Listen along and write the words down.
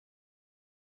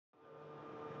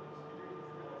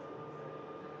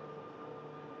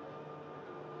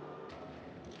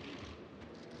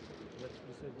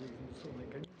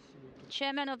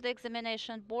Chairman of the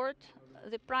examination board,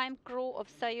 the prime crew of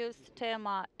Soyuz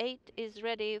TMA-08 is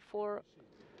ready for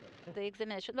the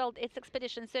examination. Well, it's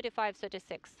expedition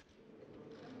 3536.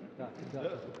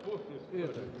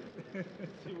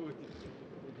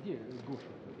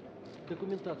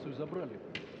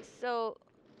 So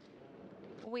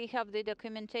we have the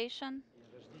documentation.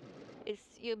 Is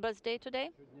your birthday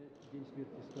today?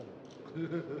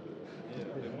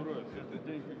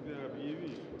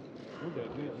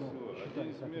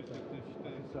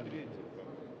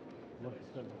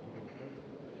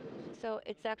 So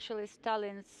it's actually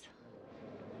Stalin's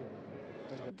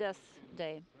death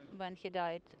day when he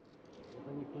died.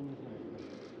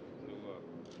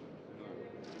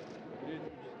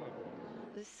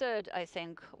 The 3rd, I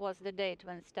think, was the date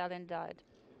when Stalin died.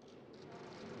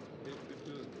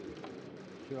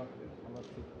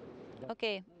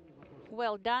 Okay,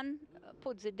 well done.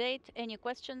 Put the date. Any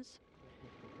questions?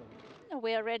 No,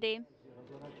 we are ready.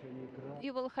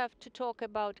 You will have to talk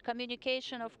about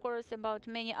communication, of course, about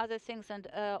many other things and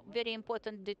very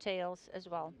important details as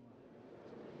well.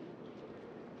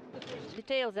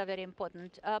 Details are very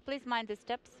important. Please mind the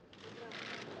steps.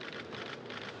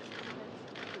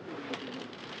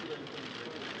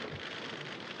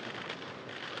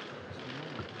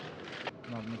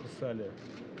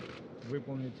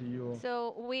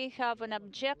 So we have an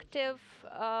objective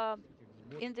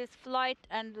in this flight,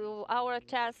 and our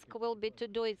task will be to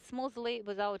do it smoothly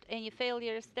without any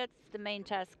failures. That's the main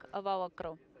task of our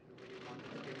crew.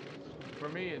 For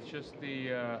me, it's just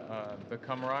the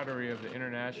camaraderie of the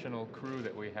international crew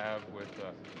that we have with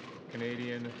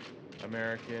Canadian,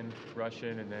 American,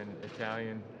 Russian, and then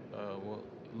Italian.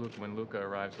 When Luca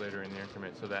arrives later in the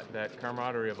increment. So that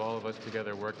camaraderie of all of us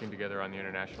together, working together on the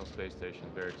International Space Station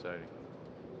is very exciting.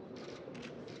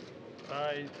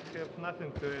 I have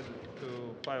nothing to add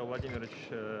to Pavel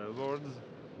Vladimirovic's words.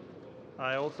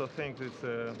 I also think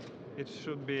it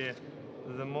should be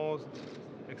the most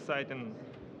exciting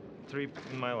trip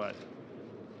in my life.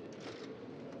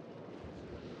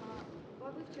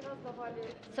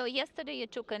 So yesterday you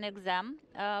took an exam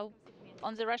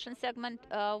on the Russian segment.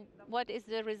 What is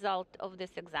the result of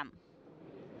this exam?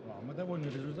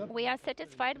 We are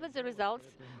satisfied with the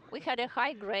results. We had a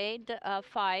high grade,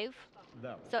 5,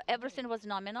 so everything was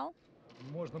nominal.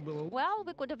 Well,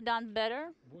 we could have done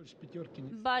better,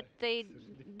 but they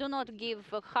do not give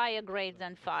a higher grade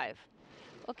than 5.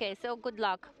 Okay, so good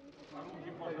luck.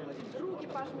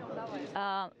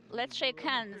 Let's shake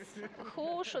hands.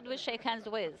 Who should we shake hands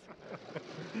with?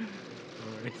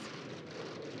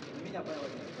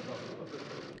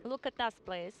 Look at us,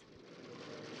 please.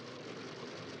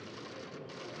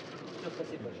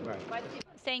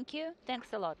 Thank you.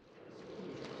 Thanks a lot.